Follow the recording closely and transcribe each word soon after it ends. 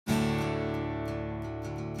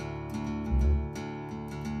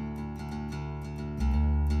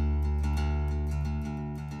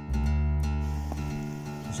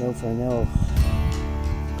Watch out for now.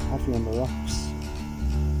 Coffee on the rocks.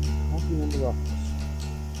 Coffee on the rocks.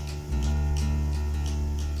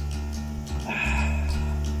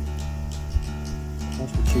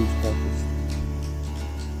 Prostitute's breakfast.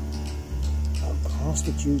 A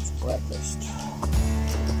prostitute's breakfast.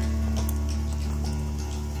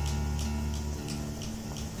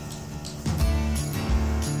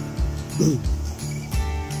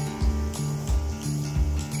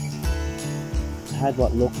 Had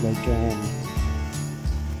what looked like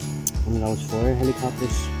one of those fire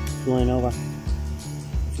helicopters flying over a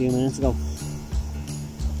few minutes ago.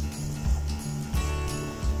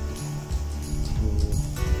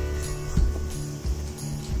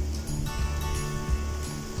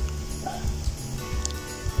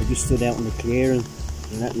 I just stood out in the clearing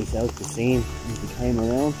and let myself be seen as they came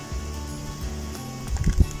around.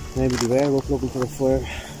 Maybe they were up looking for a fire.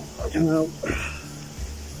 I don't know.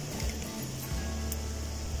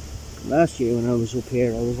 Last year when I was up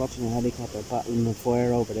here, I was watching a helicopter battling the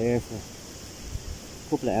fire over there for a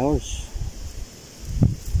couple of hours.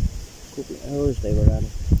 They were at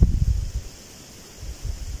it.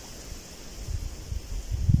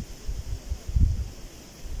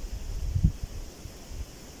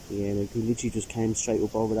 Yeah, like we literally just came straight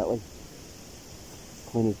up over that way.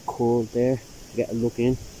 Kind of curved there to get a look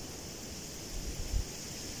in.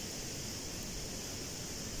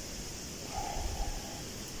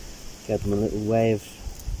 Gave them a little wave.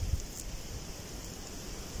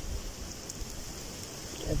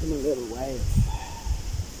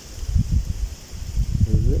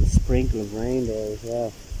 There was a little sprinkle of rain there as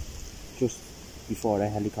well, just before the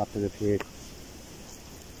helicopter appeared.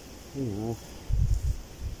 You know.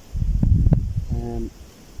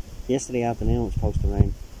 Yesterday afternoon it was supposed to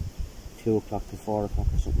rain 2 o'clock to 4 o'clock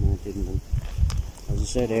or something, and it didn't. And as I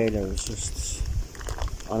said earlier, it was just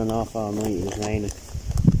on and off all night. It was raining.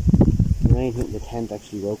 The rain hitting the tent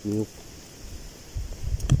actually woke me up.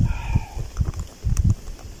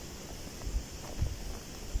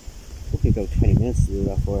 Took me about 20 minutes to do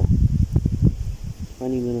that for.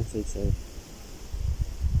 20 minutes I'd say.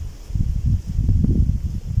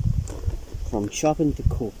 From chopping to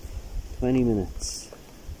cook, 20 minutes.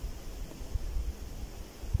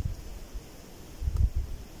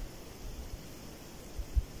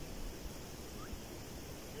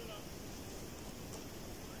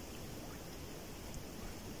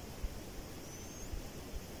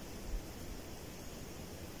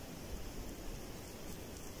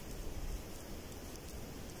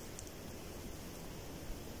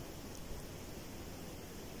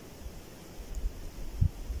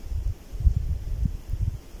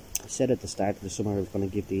 I said at the start of the summer I was going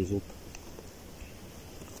to give these up,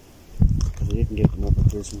 because I didn't give them up at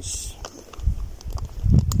Christmas,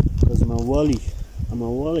 because I'm a wally.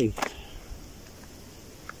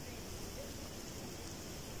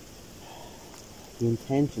 The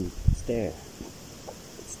intention is there.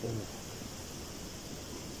 It's there.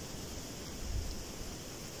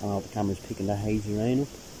 Oh, the camera's picking that hazy rain up.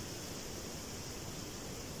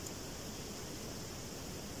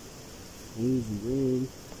 Hazy rain.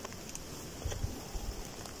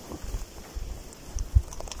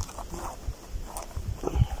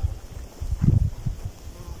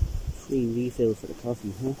 Free refill for the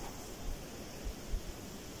coffee, huh?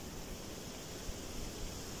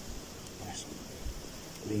 There's some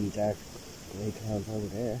really dark grey clouds over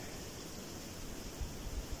there.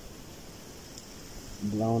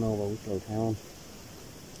 Blown over Wicklow town.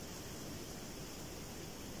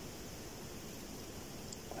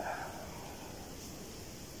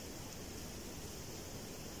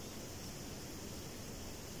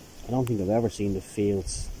 I don't think I've ever seen the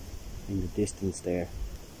fields in the distance there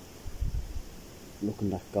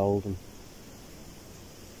looking that golden.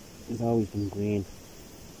 It's always been green.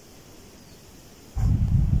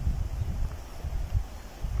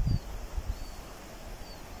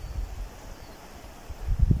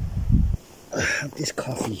 I have this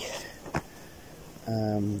coffee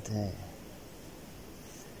and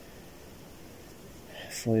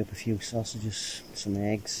fry up a few sausages, some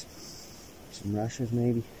eggs, some rashers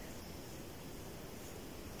maybe.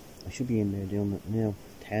 I should be in there doing it now,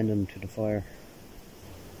 tending to the fire.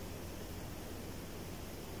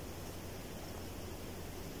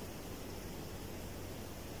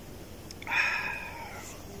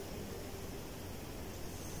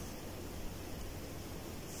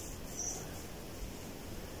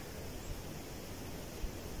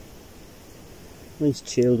 Nice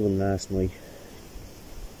chilled one last night.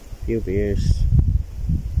 A few beers.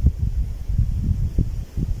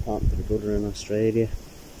 Talking to the brother in Australia.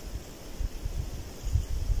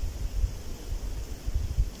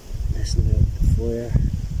 Messing about with the fire.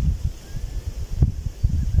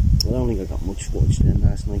 got much footage then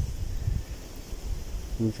last night.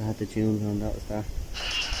 Once I had the tunes on, that was that.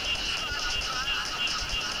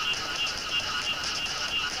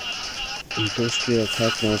 Industrial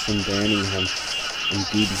techno from Birmingham and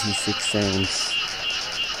BBC Six Sounds.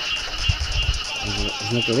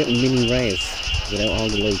 It's like a little mini rave without all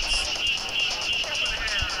the lights.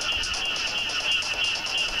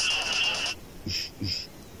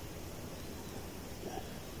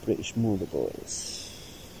 British Mother Boys.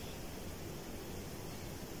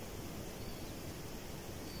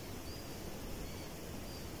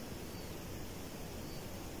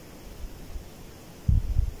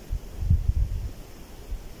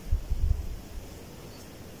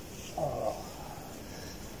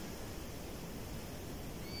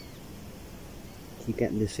 Keep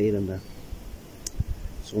getting this feeling that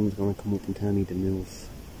someone's gonna come up and tell me to move.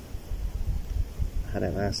 I had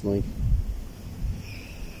it last night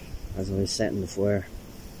as I was setting the fire,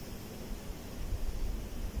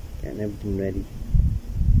 getting everything ready,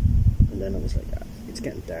 and then I was like, ah, it's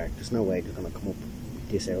getting dark, there's no way they're gonna come up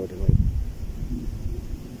this hour of the night.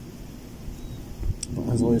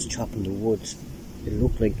 But as I was chopping the wood, it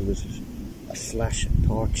looked like there was a flash of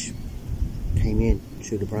torch came in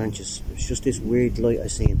through the branches. It was just this weird light I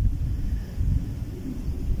seen.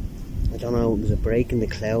 I don't know, was it breaking the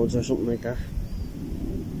clouds or something like that?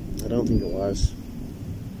 I don't think it was.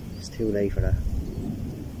 It's too late for that.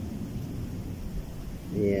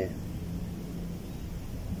 Yeah.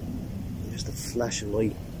 Just a flash of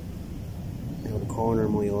light out of the corner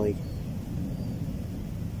of my eye.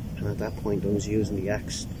 And at that point I was using the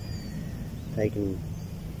axe, taking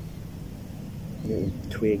little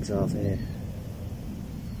twigs off a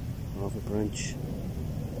branch.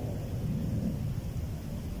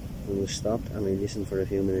 I was stopped and I listened for a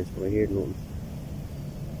few minutes, but I heard nothing.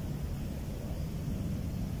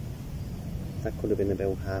 That could have been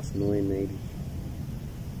about 9:30 maybe.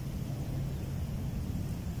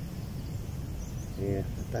 Yeah,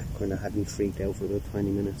 that kind of had me freaked out for about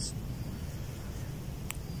 20 minutes.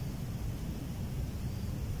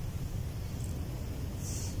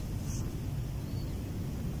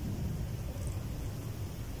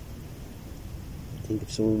 I think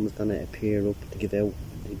if someone was gonna appear up to give out,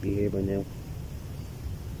 they'd be here by now.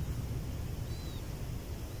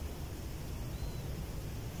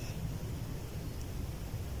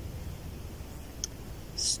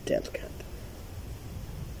 Stealth camp.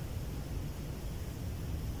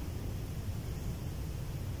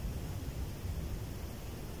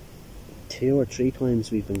 Two or three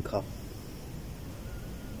times we've been caught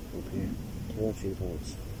up here. 2 or 3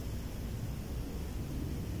 times.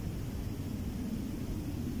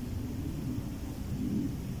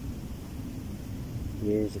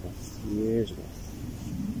 Years ago.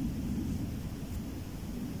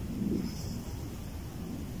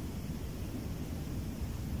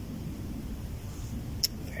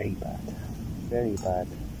 Very bad. Very bad.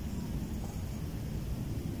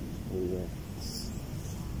 Oh, yeah.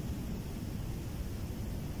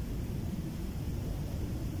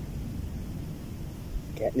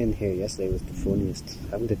 Getting in here yesterday was the funniest.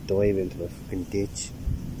 Having to dive into a fucking ditch.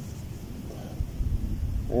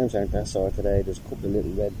 My arms aren't that sore today. There's a couple of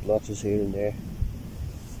little red blotches here and there.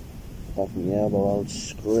 Back from the elbow, I'll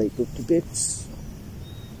scrape up the bits.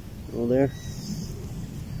 All there.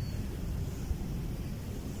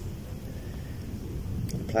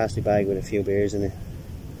 A plastic bag with a few beers in it.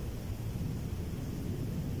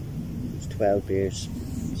 There's 12 beers.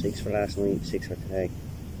 6 for last night, 6 for today.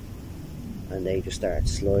 And they just start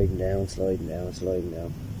sliding down.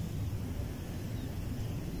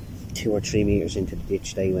 2 or 3 meters into the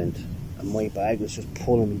ditch they went, and my bag was just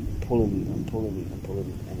pulling me.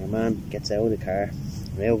 And your man gets out of the car,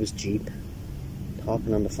 and out of his jeep,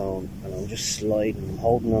 talking on the phone, and I'm just sliding. I'm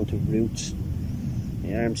holding on to roots.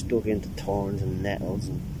 My arms stuck into thorns and nettles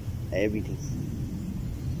and everything.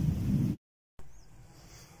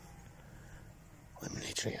 I'm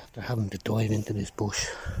literally after having to dive into this bush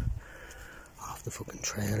off the fucking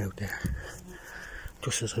trail out there.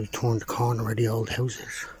 Just as I turned the corner where the old house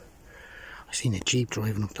is, I seen a jeep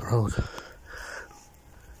driving up the road.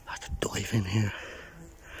 I had to dive in here,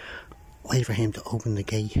 wait for him to open the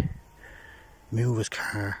gate, move his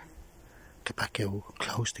car, get back out,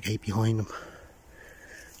 close the gate behind him.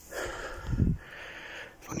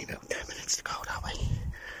 It's only about 10 minutes to go that way.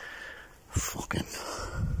 Fucking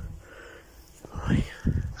right.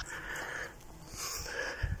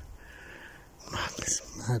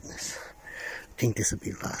 Madness. I think this will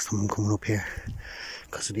be the last time I'm coming up here,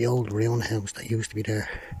 because of the old ruin house that used to be there.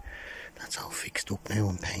 That's all fixed up now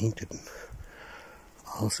and painted and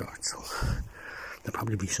all sorts, so there'll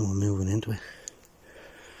probably be someone moving into it.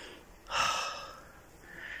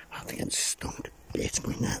 I'm getting stung to bits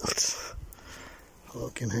by nettles.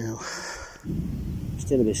 Fucking hell.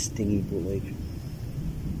 Still a bit stingy, but like,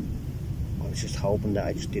 I was just hoping that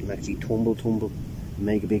I just didn't actually tumble,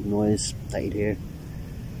 make a big noise that you'd hear.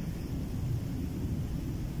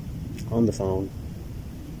 On the phone,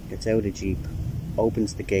 gets out of the Jeep,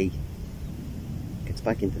 opens the gate, gets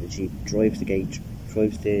back into the Jeep, drives the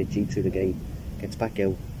Jeep through the gate, gets back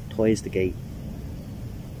out, ties the gate,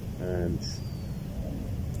 and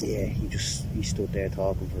yeah, he stood there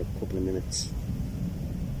talking for a couple of minutes.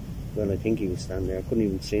 Well, I think he was standing there, I couldn't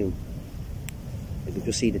even see him. I could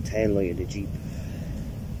just see the tail light of the Jeep.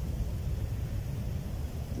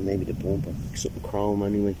 And maybe the bumper, something chrome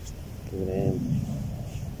anyway. But,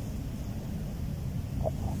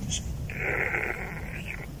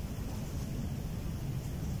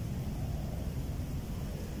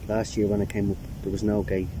 last year when I came up, there was no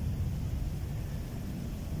gate.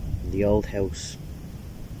 The old house,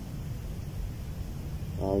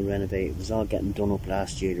 all renovated, it was all getting done up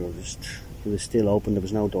last year. It was still open, there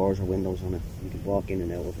was no doors or windows on it. You could walk in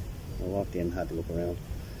and out of it. I walked in and had to look around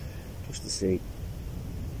just to see.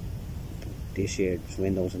 This year there's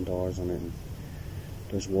windows and doors on it, and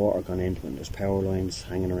there's water gone into it, and there's power lines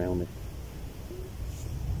hanging around it.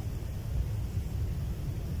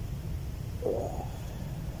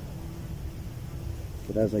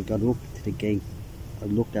 But as I got up to the gate, I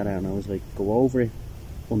looked at it and I was like, go over it,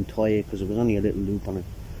 untie it, because there was only a little loop on it,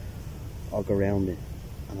 I'll go around it.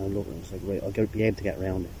 And I looked and I was like, right, I'll be able to get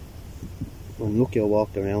around it. And lucky I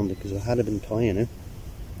walked around it, because if I had been tying it,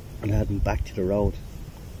 and I had been back to the road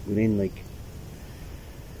within like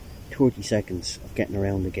 30 seconds of getting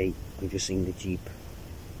around the gate. I just seen the Jeep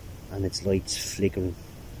and its lights flickering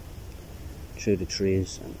through the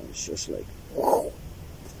trees, and I was just like, whoa.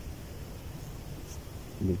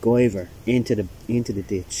 MacGyver into the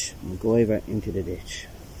ditch. MacGyver into the ditch.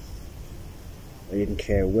 I didn't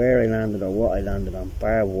care where I landed or what I landed on.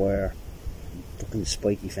 Barbed wire, fucking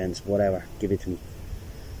spiky fence, whatever. Give it to me.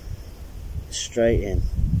 Straight in.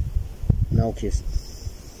 No kissing.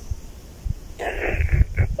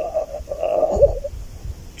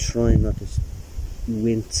 Trying not to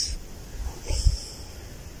wince.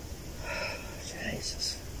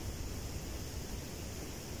 Jesus.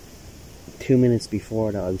 2 minutes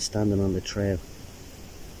before that I was standing on the trail.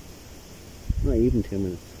 Not even 2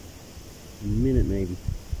 minutes. A minute maybe.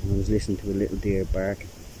 And I was listening to a little deer barking.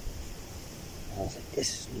 I was like,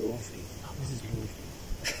 this is lovely. This is lovely.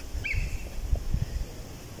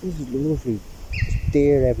 This is lovely. There's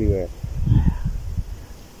deer everywhere.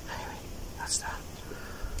 Anyway, that's that.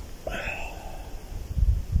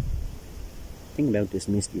 Think about this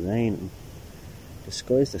misty rain, and the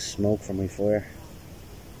sky's the smoke from my fire.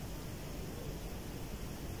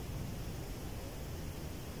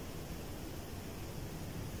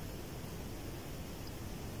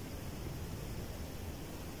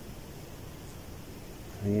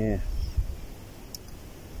 Yeah.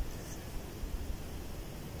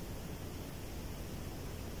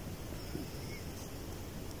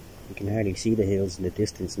 You can hardly see the hills in the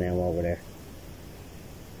distance now over there.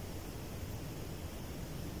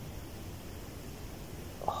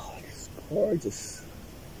 Oh, it's gorgeous.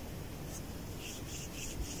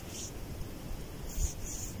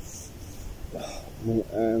 Oh, my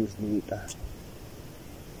arms need that.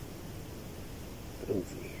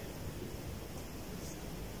 Lovely.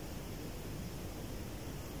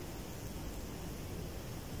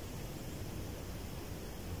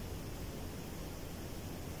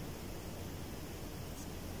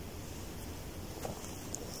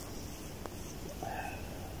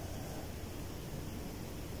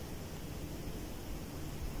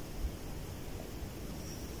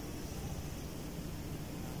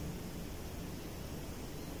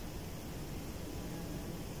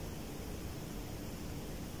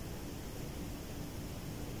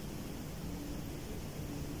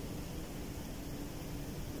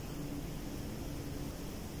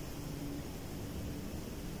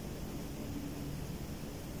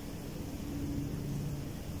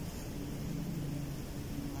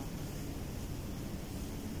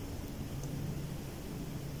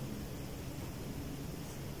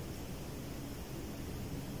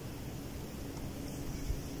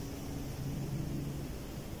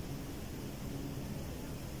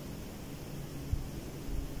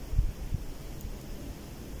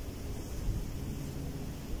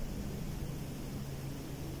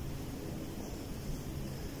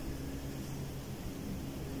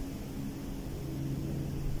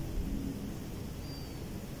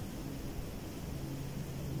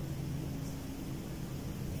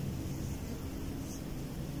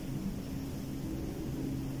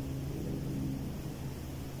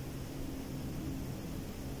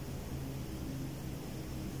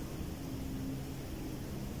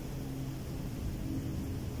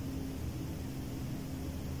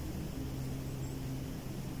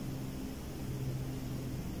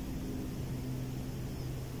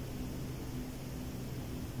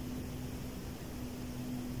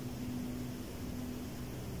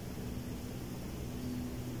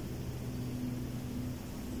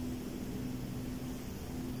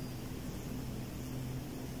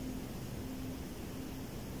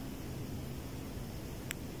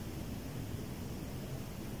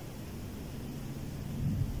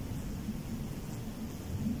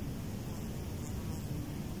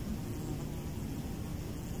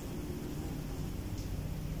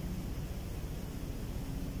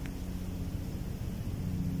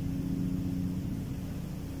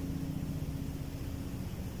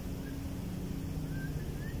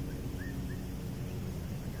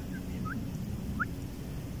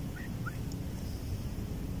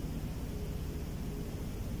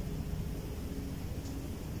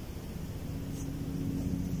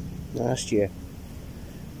 last year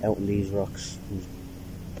out in these rocks.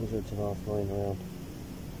 Buzzards are all flying around.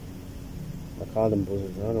 I call them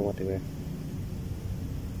buzzards, I don't know what they were.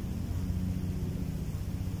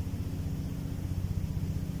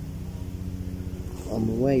 On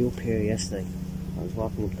my way up here yesterday, I was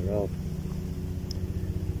walking up the road,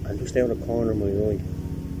 and just out of the corner of my eye,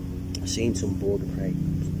 I seen some bird of prey.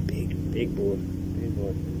 Big bird.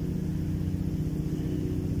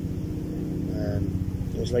 And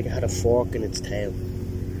it was like it had a fork in its tail.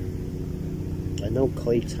 I know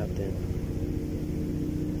kites have them,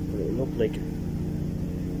 but it looked like it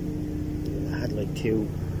had like two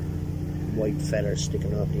white feathers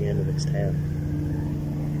sticking off the end of its tail,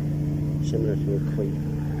 similar to a kite.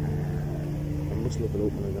 I must look it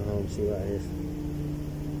up when I go home and see what it is.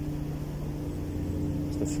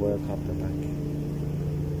 It's the foil copter back.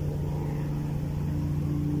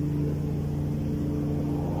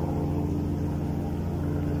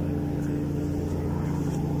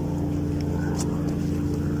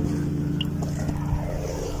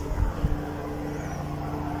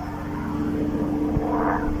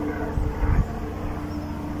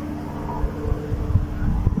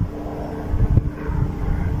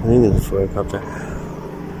 I think it's a foil copter.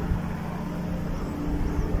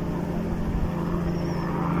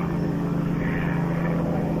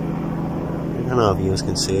 I don't know if you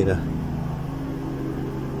can see that.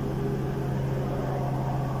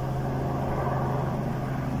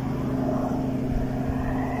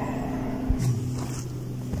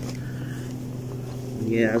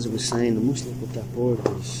 Yeah, as I was saying, I must look up that bird.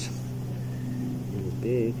 It was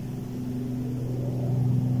big.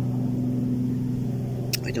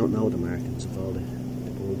 I don't know the markings of all the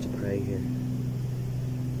birds of prey here.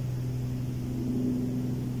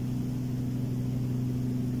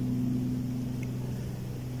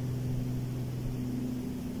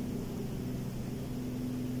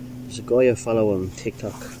 There's a guy I follow on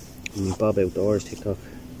TikTok, on Bob Outdoors TikTok.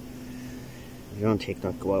 If you're on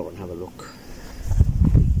TikTok, go over and have a look.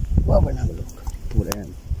 But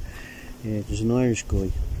yeah, there's an Irish guy.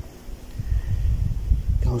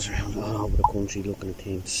 Goes around all over the country looking at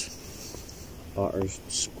things. Otters,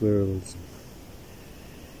 squirrels,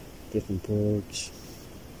 different birds,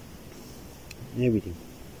 everything.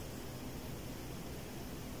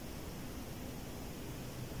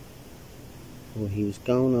 Well, he was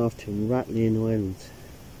going off to Ratlin Island.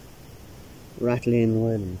 Ratlin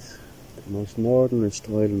Island, the most northernest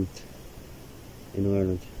island in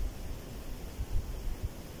Ireland,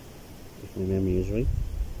 if my memory is right.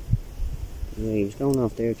 Yeah, he was going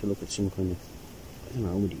off there to look at some kind of, I don't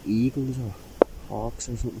know, with the eagles or hawks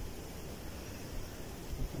or something.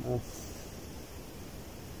 I don't know.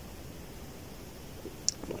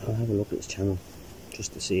 I'll have a look at his channel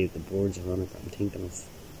just to see if the birds are on it that I'm thinking of.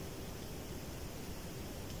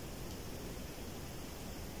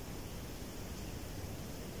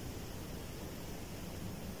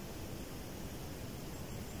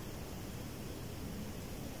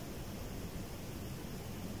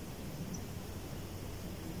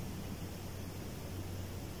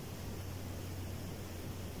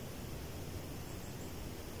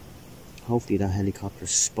 Hopefully that helicopter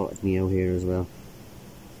spotted me out here as well,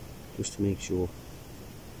 just to make sure.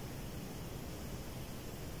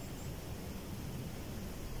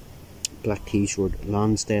 Black t-shirt,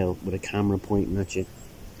 Lonsdale with a camera pointing at you.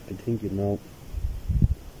 I think you'd know.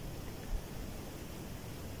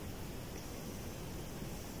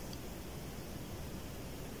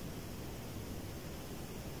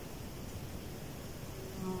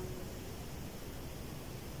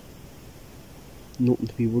 Nothing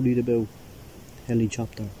to be worried about.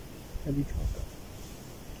 Helicopter. Helicopter.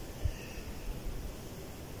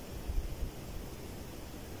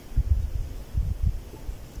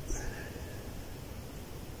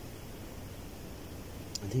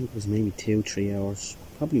 I think it was maybe 2-3 hours,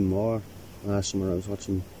 probably more. Last summer I was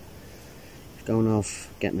watching, going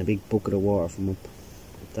off, getting a big bucket of water from up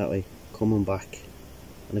that way, coming back,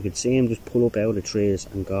 and I could see him just pull up out of the trees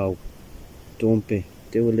and go, dump it,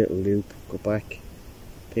 do a little loop, go back,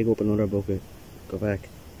 pick up another bucket, go back,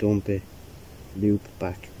 dump it, loop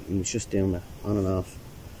back. And he was just doing that on and off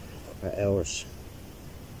for hours.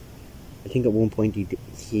 I think at one point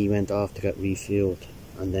he went off to get refueled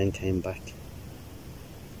and then came back.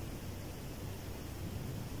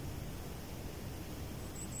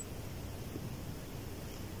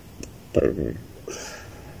 But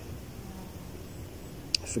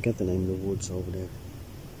I forget the name of the woods over there.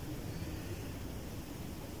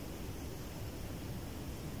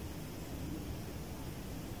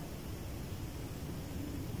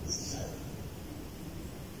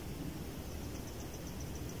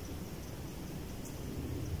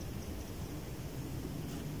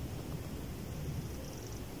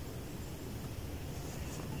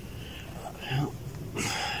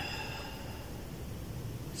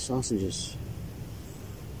 sausages.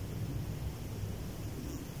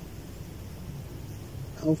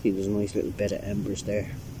 Hopefully there's a nice little bit of embers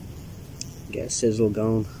there. Get a sizzle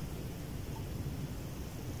going.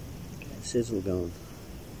 Get a sizzle going.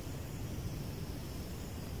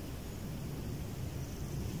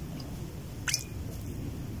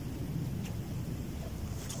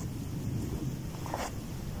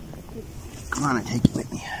 Come on, I'll take you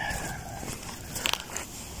with me.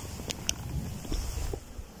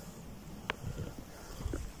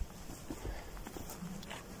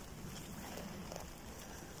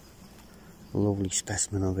 A lovely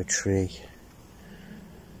specimen of a tree.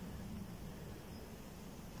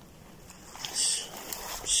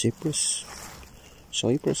 Cypress,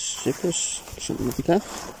 something like that.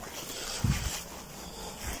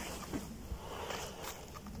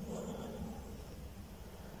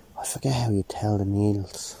 I forget how you tell the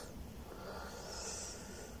needles.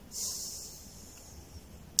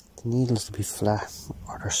 The needles to be flat,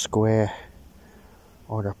 or they're square,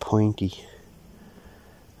 or they're pointy.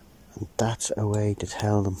 And that's a way to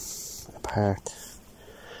tell them apart.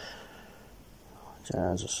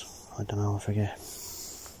 Jesus, I don't know, I forget.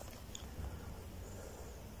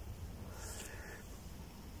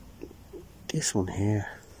 This one here,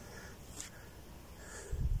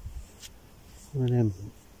 one of them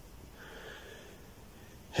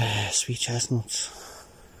sweet chestnuts.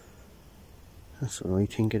 That's what I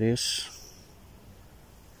think it is.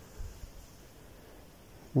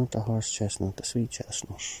 Not the horse chestnut, the sweet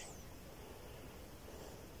chestnut.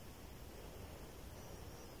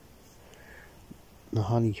 The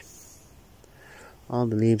holly. All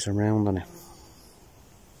the leaves are round on it.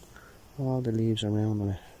 All the leaves are round on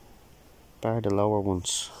it. Bar the lower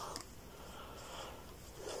ones.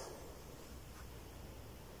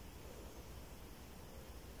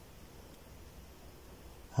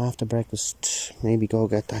 After breakfast, maybe go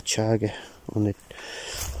get that chaga on the,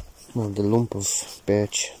 well, the lump of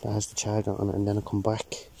birch that has the chaga on it, and then I'll come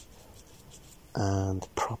back and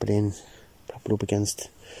prop it up against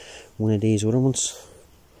one of these other ones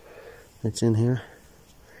that's in here,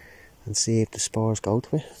 and see if the spores go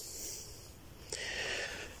to it.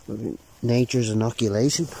 Nature's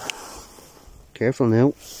inoculation. Careful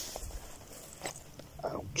now.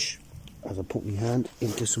 Ouch. As I put my hand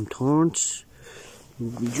into some thorns.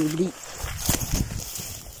 Jubbly.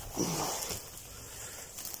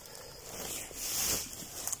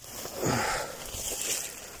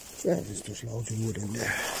 Yeah, there's just loads of wood in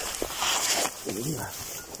there.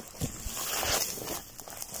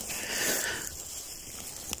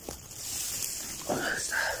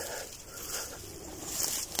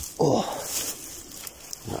 Oh,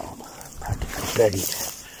 no, I'm practically buried.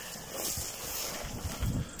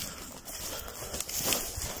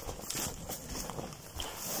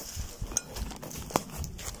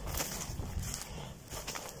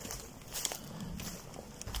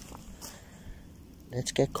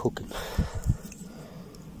 Let's get cooking.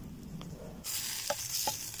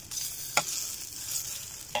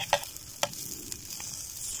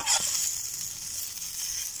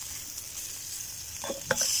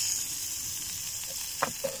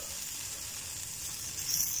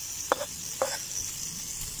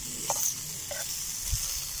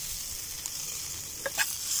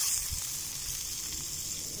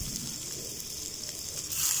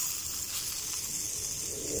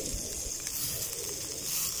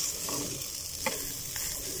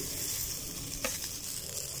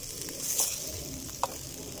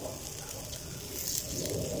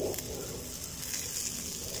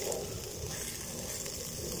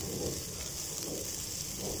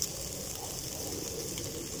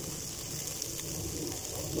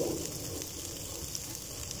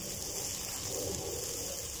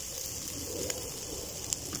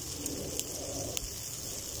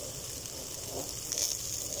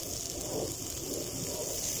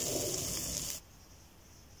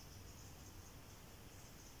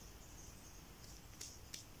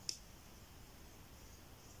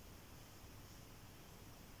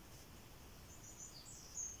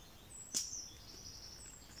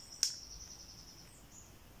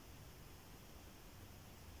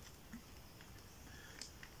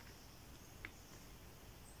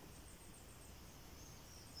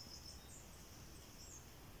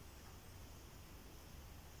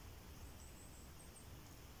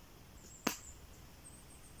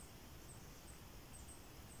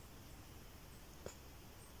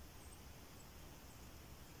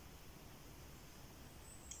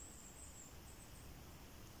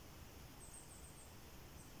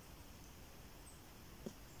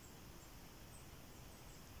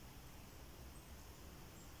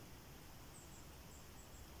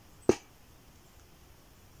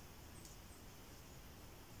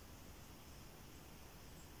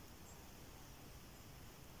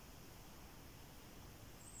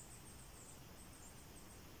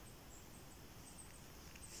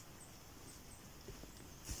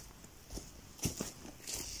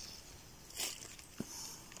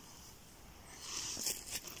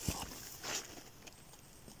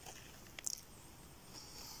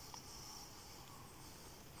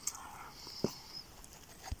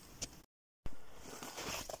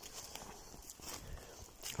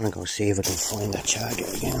 I'm gonna go see if I can find that charger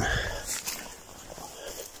again.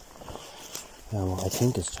 Well, I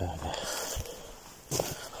think it's charger.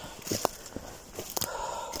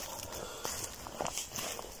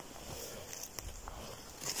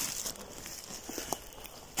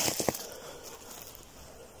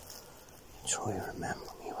 Try to remember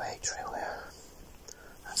my way through here.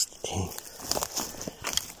 That's the thing.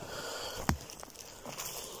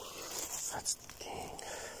 That's the thing.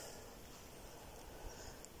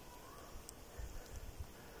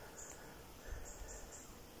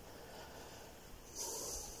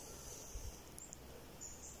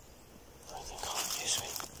 I think I'll go this way.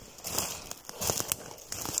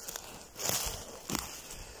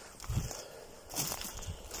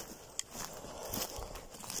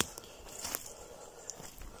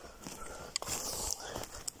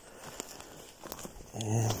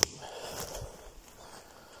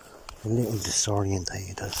 A little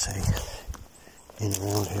disorientated, I'd say, in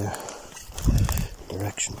around here,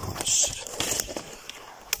 direction wise.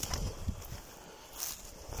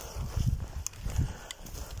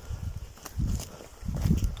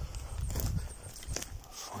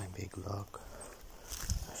 Fine big log.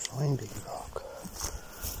 A fine big log.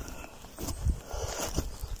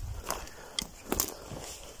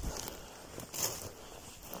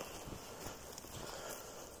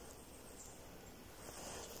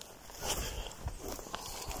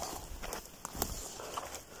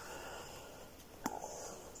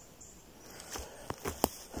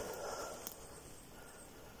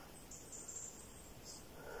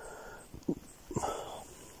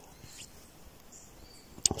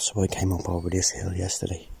 So I came up over this hill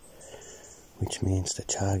yesterday, which means the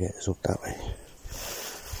target is up that way.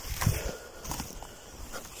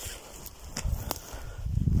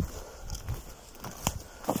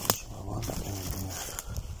 So I wander down here.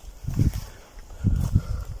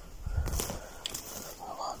 I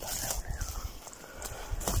wander down here.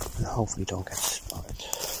 And hopefully don't get spotted.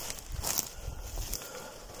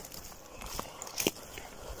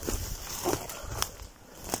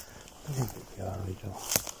 I think we'll be alright though.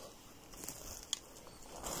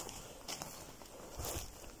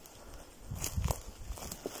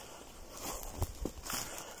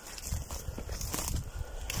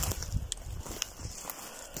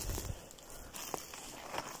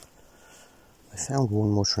 I found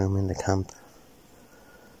one mushroom in the camp.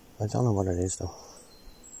 I don't know what it is though.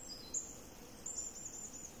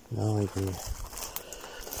 No idea.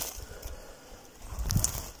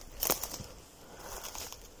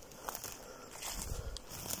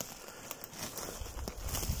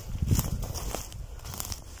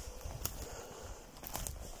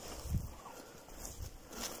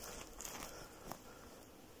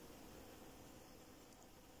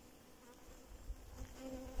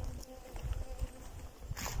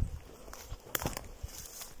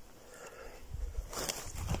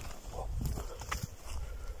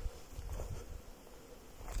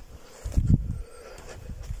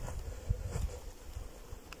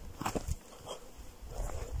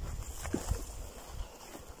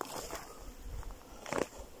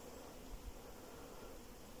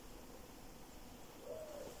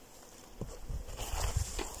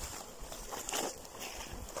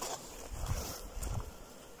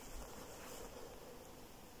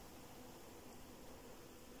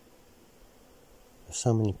 There's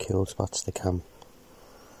so many cool spots to camp.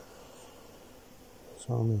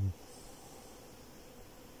 So many.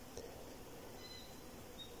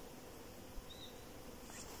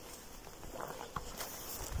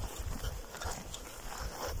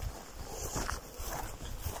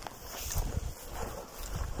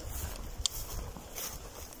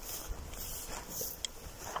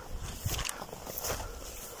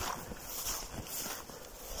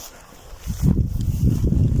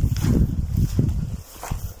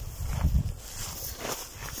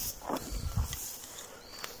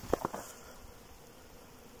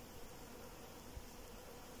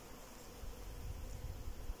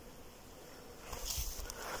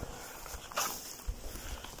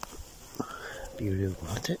 Do you really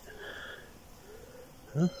want it?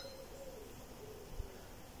 Huh?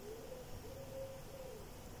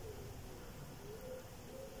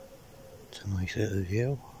 It's a nice little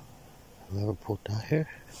view. I'll never put that here.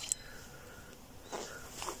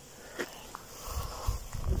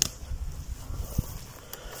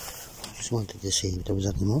 I just wanted to see if there was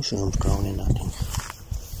any mushrooms growing in that thing.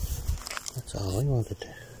 That's all I wanted to.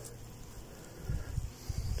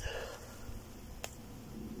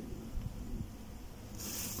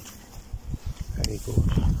 Very good.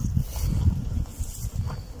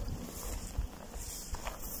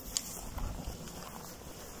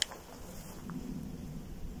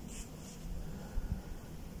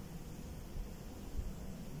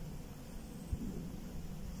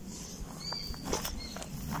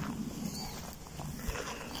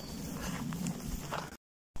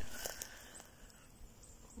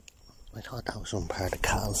 I thought that was some part of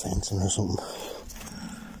cattle fencing or something.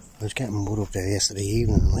 I was getting wood up there yesterday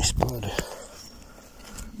evening and I spotted it.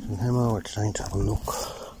 So I came over trying to have a look.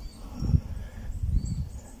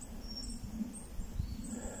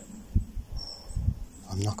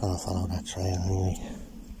 I'm not going to follow that trail anyway.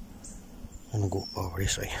 I'm going to go up over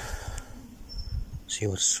this way. See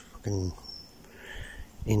what's fucking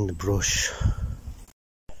in the brush.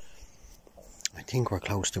 I think we're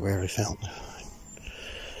close to where I found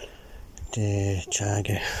the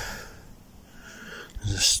jagger.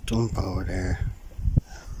 There's a stump over there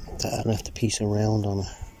that left a piece of round on it.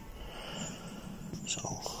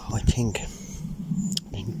 So I think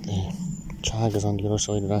the jagger's on the other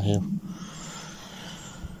side of that hill.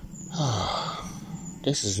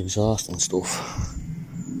 This is exhausting stuff.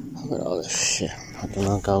 Look at all this shit. I do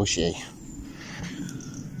not go shit.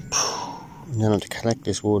 And then I have to collect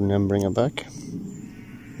this wood and then bring it back.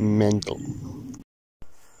 Mental.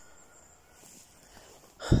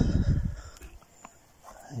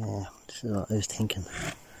 Yeah, this is what I was thinking.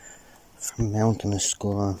 From mounting a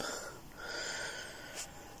skull on.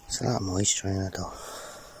 There's a lot of moisture in it though.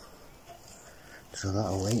 There's a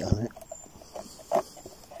lot of weight on it.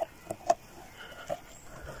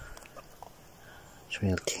 It's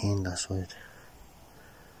real thin, that's why it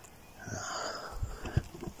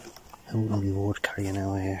wouldn't be worth carrying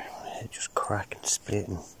out here. It just crack and split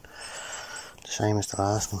and the same as the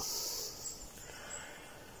last one.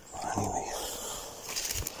 Anyway.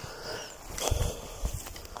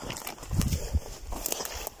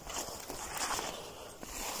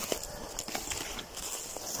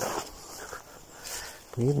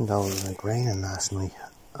 But even though it was like raining last night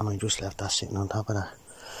and I just left that sitting on top of that,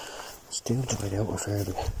 it still dried out a fair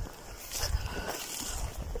bit.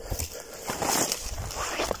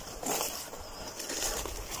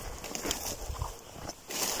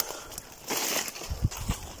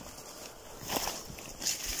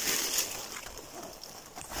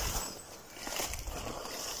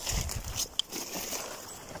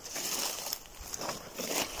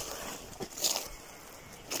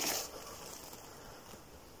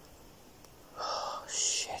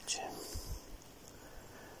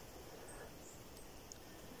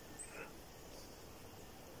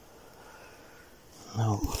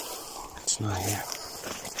 No, it's not here.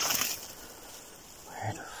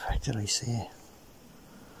 Where the fuck did I see it?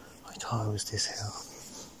 I thought it was this hill.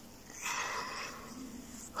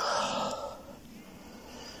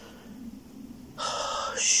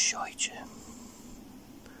 Shite.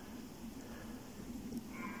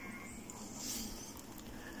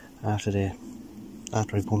 After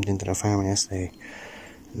I bumped into the farm yesterday,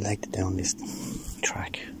 I legged it down this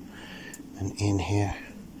track and in here.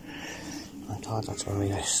 I thought that's where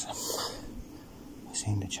I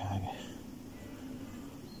seen the jagger.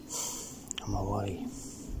 I'm away.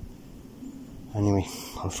 Anyway,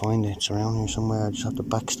 I'll find it. It's around here somewhere. I just have to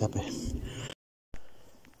backstep it.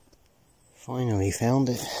 Finally found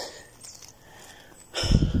it.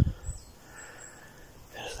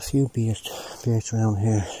 There's a few beards around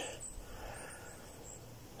here.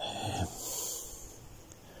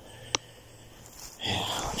 Yeah,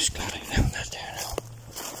 I'm just glad I found that there now.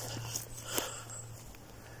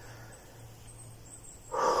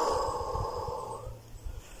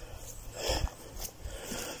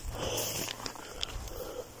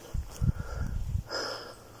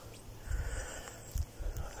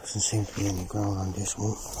 Doesn't seem to be any ground on this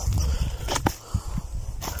one.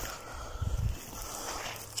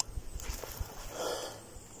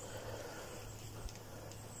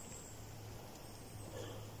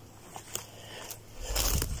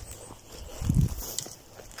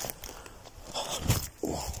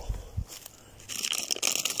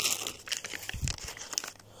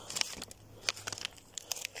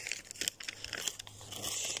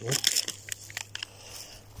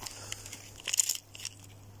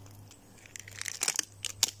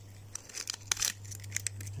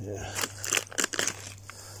 Yeah.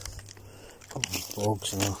 Couple of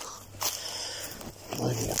bugs and all.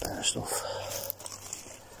 Might get better stuff.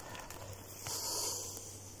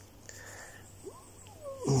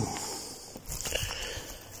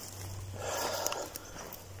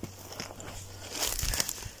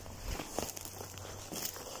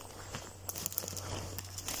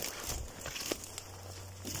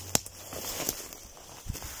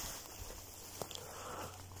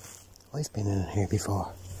 I've been in here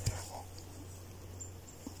before.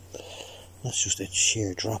 That's just a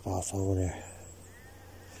sheer drop off over there.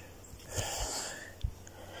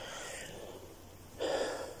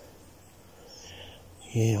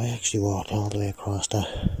 Yeah, I actually walked all the way across that,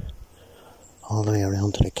 all the way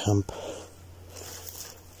around to the camp. I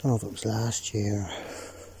don't know if it was last year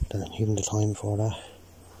even the time before that.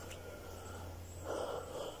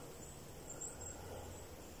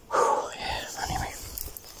 Yeah, anyway,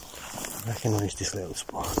 I recognise this little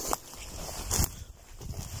spot.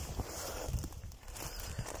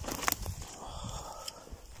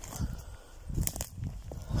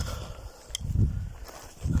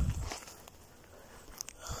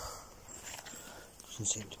 Doesn't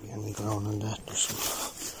seem to be any ground on that. There's some,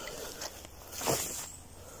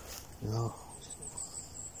 no.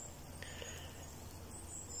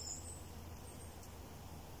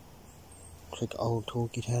 Looks like old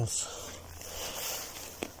turkey tails.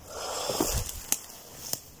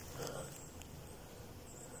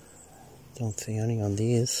 Don't see any on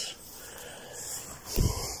these.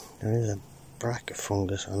 There is a bracket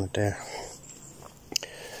fungus on it there.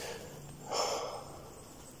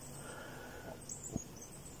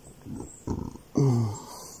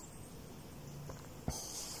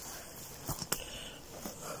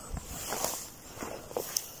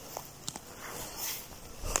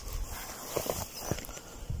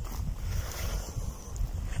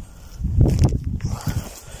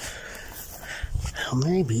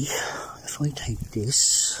 Maybe if I take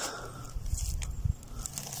this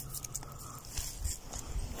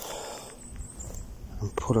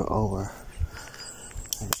and put it over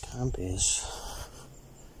where the camp is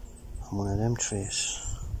on one of them trees.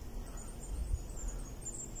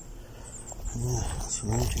 Yeah, that's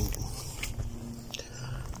what I'm thinking.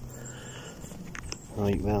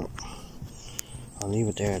 Right, well, I'll leave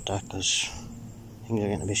it there at that because things are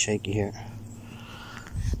getting a bit shaky here.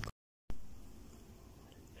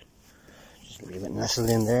 Leave it nestled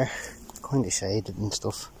in there, kind of shaded and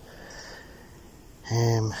stuff.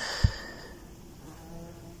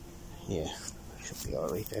 Yeah, should be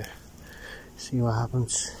alright there. See what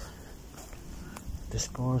happens. The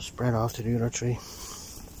spores spread off to the other tree.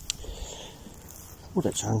 What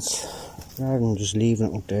a chance. Rather than just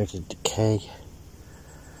leaving it up there to decay,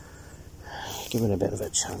 give it a bit of a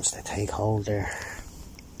chance to take hold there.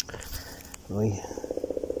 Right,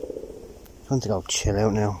 time to go chill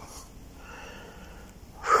out now.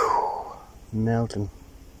 Melting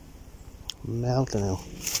out.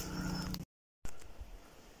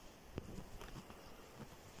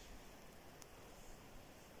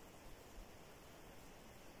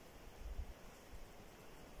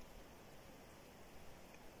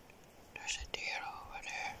 There's a deer over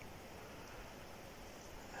there,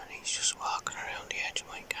 and he's just walking around the edge of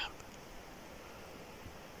my camp.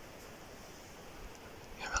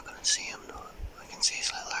 You're not going to see him though. I can see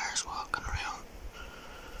his little arse walking around.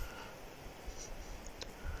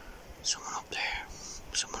 Someone up there,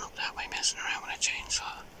 someone up that way messing around with a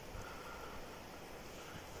chainsaw.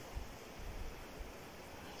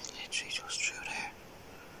 Literally just through there.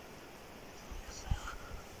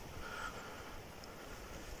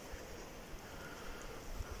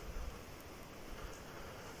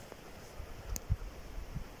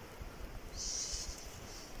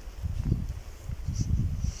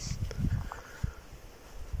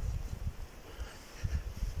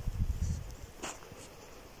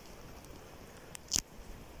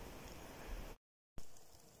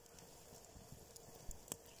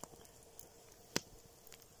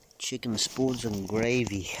 Chicken spuds and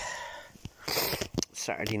gravy.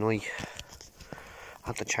 Saturday night.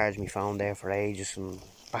 Had to charge my phone there for ages and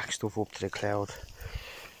back stuff up to the cloud.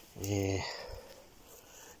 Yeah,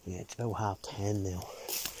 it's about 10:30 now.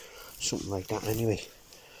 Something like that anyway.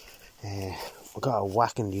 I got a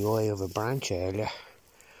whack in the eye of a branch earlier.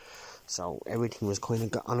 So everything was kind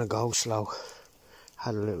of on a go slow.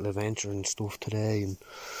 Had a little adventure and stuff today,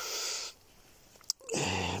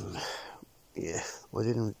 and yeah, I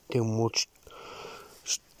didn't do much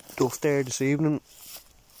stuff there this evening.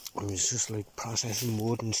 I was just like processing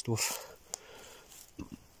wood and stuff.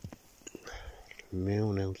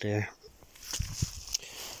 Moon out there.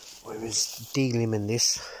 I was de-limbing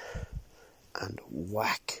this and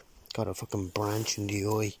whack, got a fucking branch in the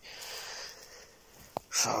eye.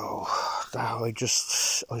 So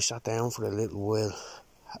I sat down for a little while,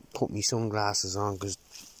 put my sunglasses on because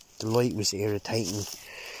the light was irritating.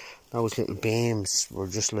 Those little beams were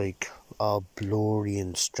just like all blurry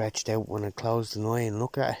and stretched out when I closed an eye and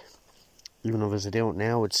look at it. Even if I do it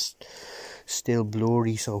now, it's still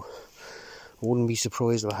blurry, so I wouldn't be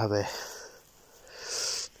surprised if I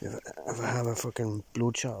have a fucking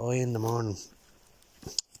bloodshot eye in the morning.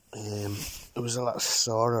 It was a lot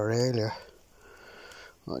sorer earlier.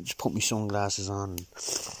 I just put my sunglasses on.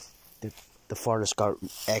 The forest got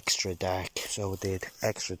extra dark, so it did,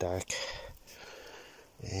 extra dark.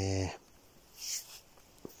 Yeah,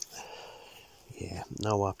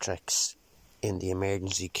 no Optrex in the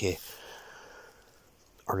emergency kit.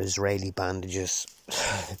 or Israeli bandages.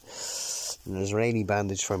 An Israeli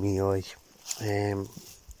bandage for me eye.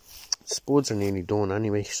 Spuds are nearly done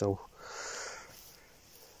anyway, so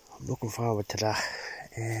I'm looking forward to that.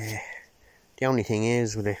 The only thing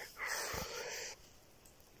is with it,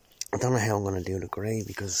 I don't know how I'm going to do the gravy,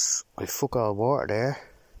 because I fuck all water there,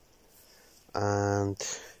 and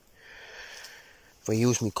if I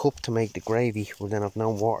use my cup to make the gravy, well then I've no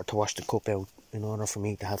water to wash the cup out in order for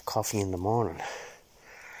me to have coffee in the morning.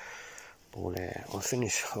 But I'll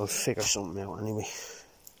figure something out anyway.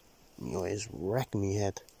 My eyes wrecking me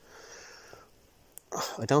head.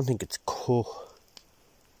 I don't think it's cut.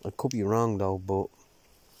 I could be wrong though, but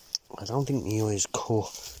I don't think my eyes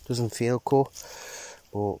cut. Doesn't feel cut,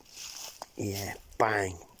 but yeah,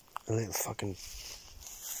 bang, a little fucking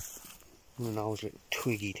one of those little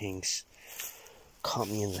twiggy things caught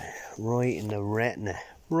me in right in the retina.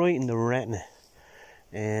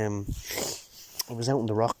 I was out in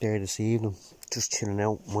the rock there this evening, just chilling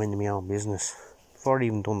out, minding my own business. Before I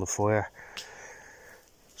even done the fire,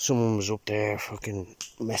 someone was up there fucking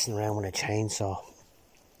messing around with a chainsaw.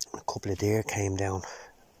 A couple of deer came down.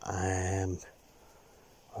 I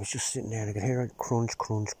was just sitting there, I could hear it crunch,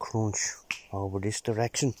 crunch, crunch over this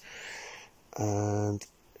direction. And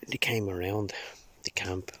they came around the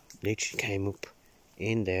camp, literally came up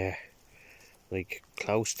in there, like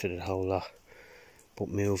close to the whole lot, but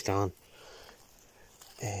moved on.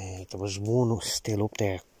 There was one still up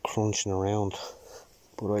there crunching around,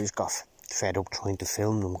 but I just got fed up trying to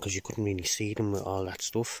film them, because you couldn't really see them with all that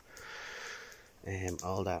stuff,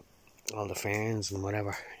 all the ferns and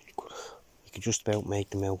whatever. You could just about make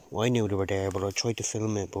them out. I knew they were there, but I tried to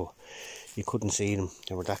film it, but you couldn't see them.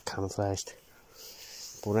 They were that camouflaged.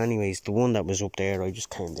 But anyways, the one that was up there, I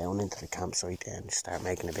just came down into the campsite there and started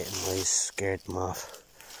making a bit of noise, scared them off.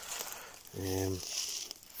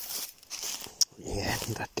 Yeah,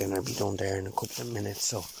 that dinner will be done there in a couple of minutes,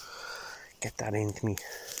 so get that into me.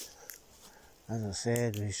 As I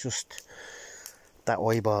said, it's just that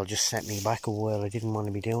eyeball just set me back a while. I didn't want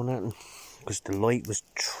to be doing that because the light was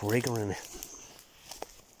triggering it.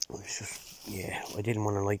 It's just, yeah, I didn't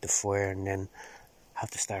want to light the fire and then have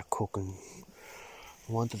to start cooking.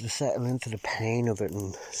 I wanted to settle into the pain of it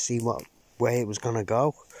and see what way it was going to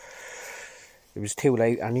go. It was too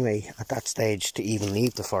late anyway at that stage to even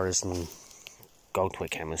leave the forest and go to a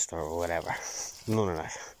chemist or whatever. None of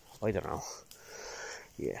that. I don't know.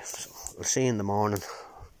 Yeah, so I'll see you in the morning.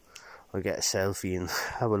 I'll get a selfie and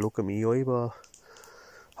have a look at my eyeball.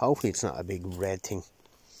 Hopefully it's not a big red thing.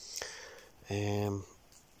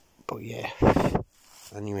 But yeah.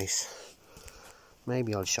 Anyways,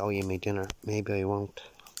 maybe I'll show you my dinner. Maybe I won't.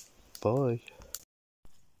 Bye.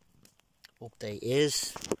 Update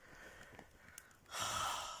is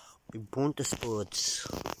we burnt the spuds.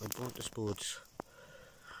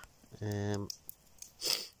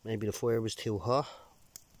 Maybe the fire was too hot.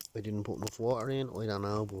 I didn't put enough water in. I don't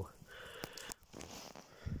know, but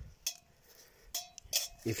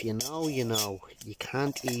if you know, you know. You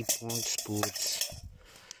can't eat burnt spuds.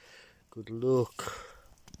 Good luck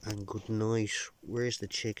and good night. Where's the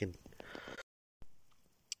chicken?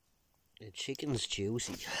 The chicken's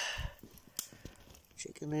juicy.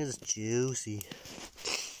 Chicken is juicy.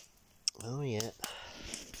 Oh yeah.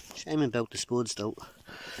 Shame about the spuds though.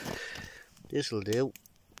 This'll do.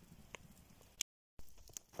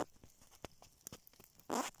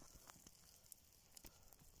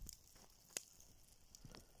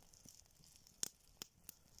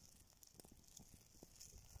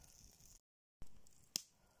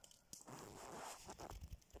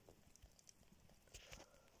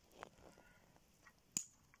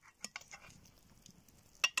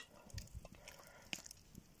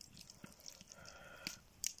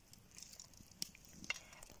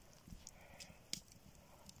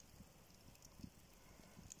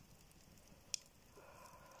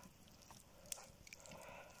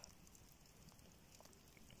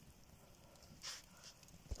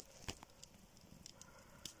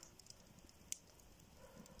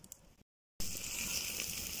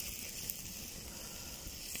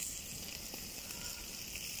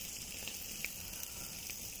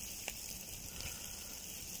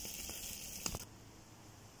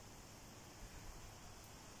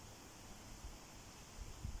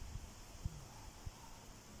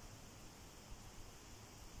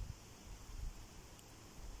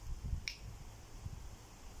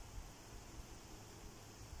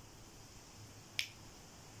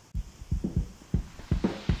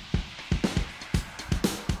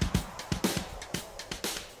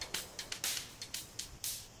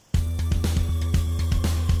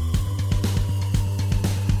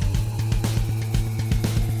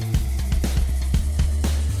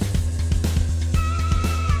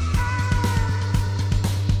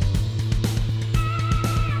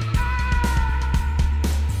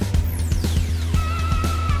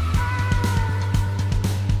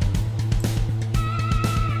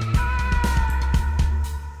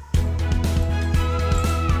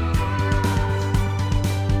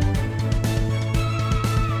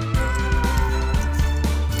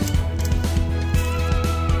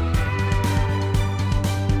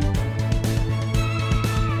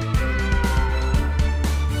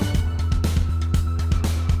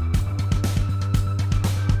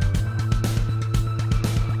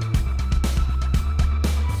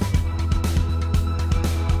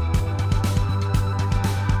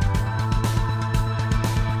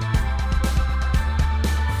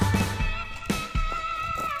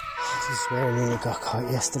 swear I nearly got caught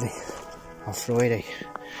yesterday, or Friday.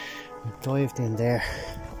 I dived in there.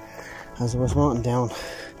 As I was walking down,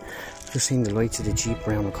 just seen the lights of the Jeep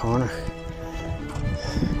around the corner.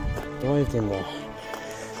 Dived in there.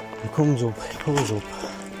 He comes up, pulls up.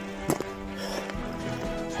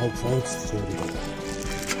 Takes ages to do it again.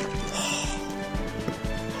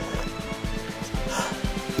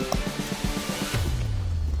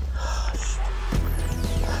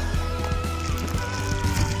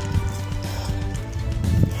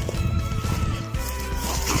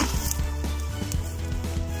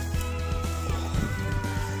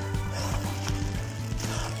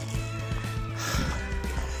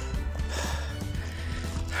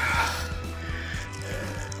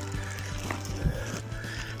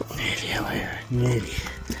 Nearly.